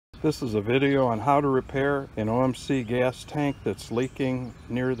This is a video on how to repair an OMC gas tank that's leaking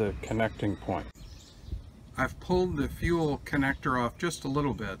near the connecting point. I've pulled the fuel connector off just a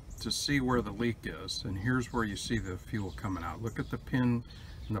little bit to see where the leak is, and here's where you see the fuel coming out. Look at the pin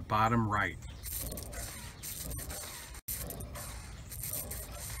in the bottom right.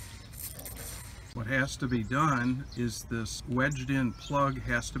 What has to be done is this wedged in plug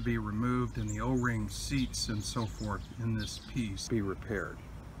has to be removed, and the O-ring seats and so forth in this piece be repaired.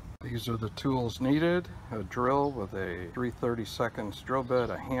 These are the tools needed: a drill with a 3/32 drill bit,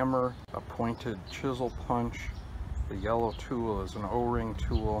 a hammer, a pointed chisel punch. The yellow tool is an O-ring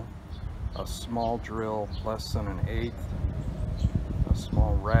tool, a small drill less than 1/8, a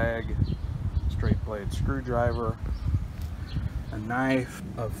small rag, straight blade screwdriver, a knife,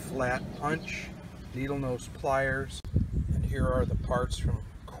 a flat punch, needle nose pliers, and here are the parts from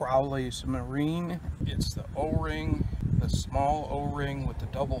Crowley's Marine. It's the O-ring, the small O-ring with the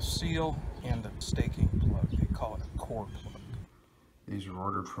double seal, and the staking plug. They call it a core plug. These are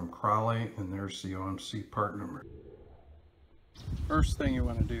ordered from Crowley, and there's the OMC part number. First thing you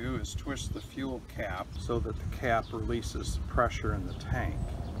want to do is twist the fuel cap so that the cap releases the pressure in the tank.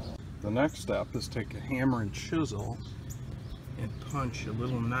 The next step is take a hammer and chisel and punch a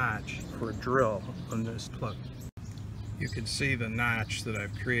little notch for a drill on this plug. You can see the notch that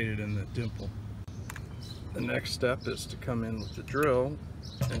I've created in the dimple. The next step is to come in with the drill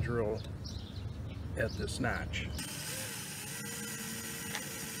and drill at this notch.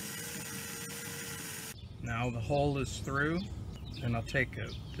 Now the hole is through, and I'll take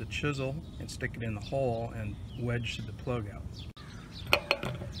the chisel and stick it in the hole and wedge the plug out.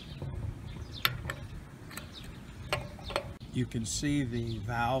 You can see the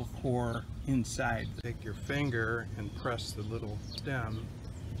valve core inside. Take your finger and press the little stem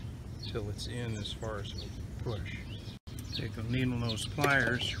till it's in as far as it'll push. Take the needle nose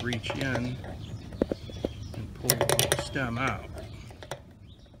pliers, reach in and pull the stem out.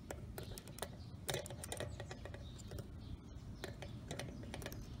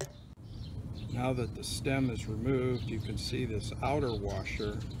 Now that the stem is removed, you can see this outer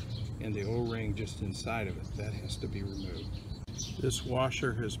washer and the O-ring just inside of it. That has to be removed. This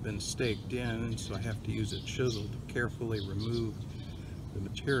washer has been staked in, so I have to use a chisel to carefully remove the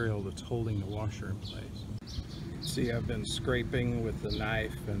material that's holding the washer in place. See, I've been scraping with the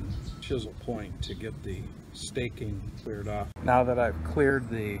knife and chisel point to get the staking cleared off. Now that I've cleared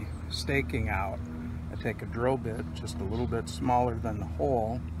the staking out, I take a drill bit just a little bit smaller than the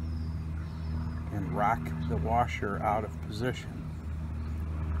hole and rock the washer out of position.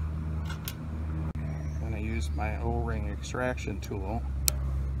 Then I use my O-ring extraction tool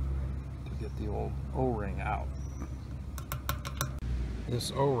to get the old O-ring out.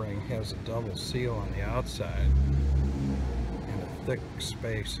 This O-ring has a double seal on the outside and a thick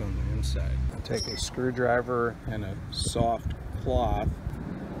space on the inside. I take a screwdriver and a soft cloth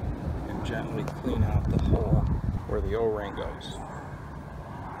and gently clean out the hole where the O-ring goes.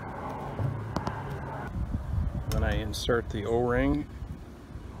 Then I insert the O-ring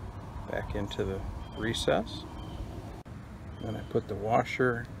back into the recess. Then I put the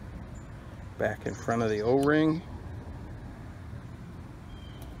washer back in front of the O-ring.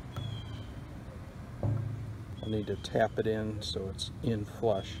 I need to tap it in so it's in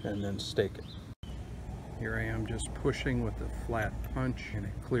flush and then stake it. Here I am just pushing with a flat punch, and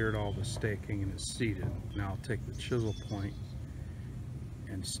it cleared all the staking and is seated. Now I'll take the chisel point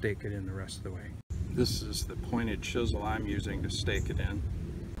and stake it in the rest of the way. This is the pointed chisel I'm using to stake it in.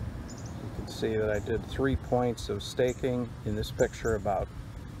 You can see that I did 3 points of staking in this picture: about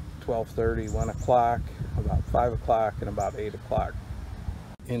 12:30, 1 o'clock, about 5 o'clock, and about 8 o'clock.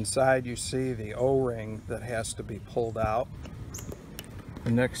 Inside you see the O-ring that has to be pulled out. The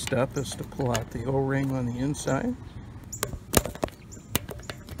next step is to pull out the O-ring on the inside.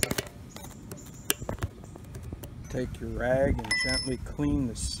 Take your rag and gently clean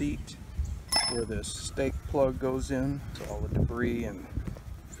the seat where this stake plug goes in, so all the debris and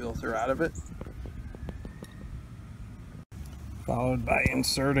filter out of it. Followed by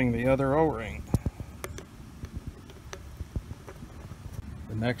inserting the other O-ring.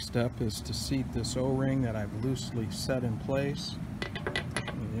 The next step is to seat this O-ring that I've loosely set in place. Put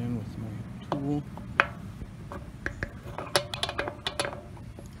it in with my tool. I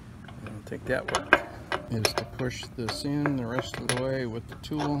don't think that worked. Is to push this in the rest of the way with the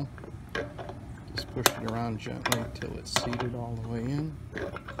tool. Just push it around gently until it's seated all the way in.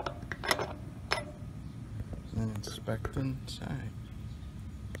 Then inspect inside.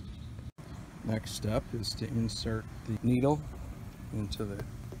 Next step is to insert the needle into the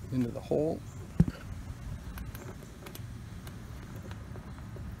hole.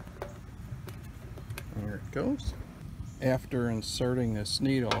 Here it goes. After inserting this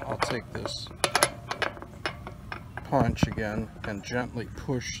needle, I'll take this punch again and gently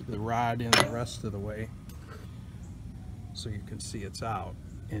push the rod in the rest of the way so you can see it's out,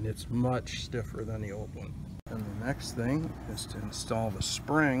 and it's much stiffer than the old one. And the next thing is to install the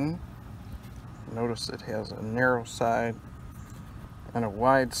spring. Notice it has a narrow side and a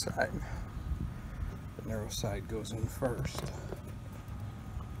wide side. The narrow side goes in first.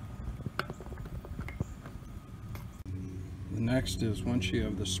 The next is, once you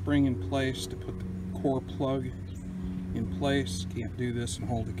have the spring in place, to put the core plug in place. Can't do this and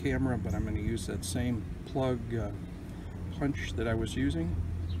hold the camera, but I'm going to use that same plug punch that I was using.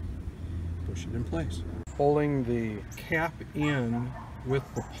 Push it in place. Holding the cap in with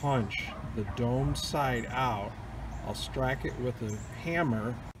the punch, the dome side out, I'll strike it with a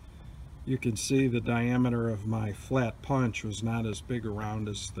hammer. You can see the diameter of my flat punch was not as big around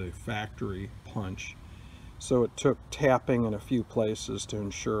as the factory punch. So it took tapping in a few places to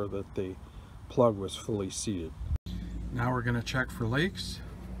ensure that the plug was fully seated. Now we're going to check for leaks.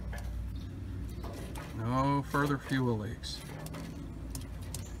 No further fuel leaks.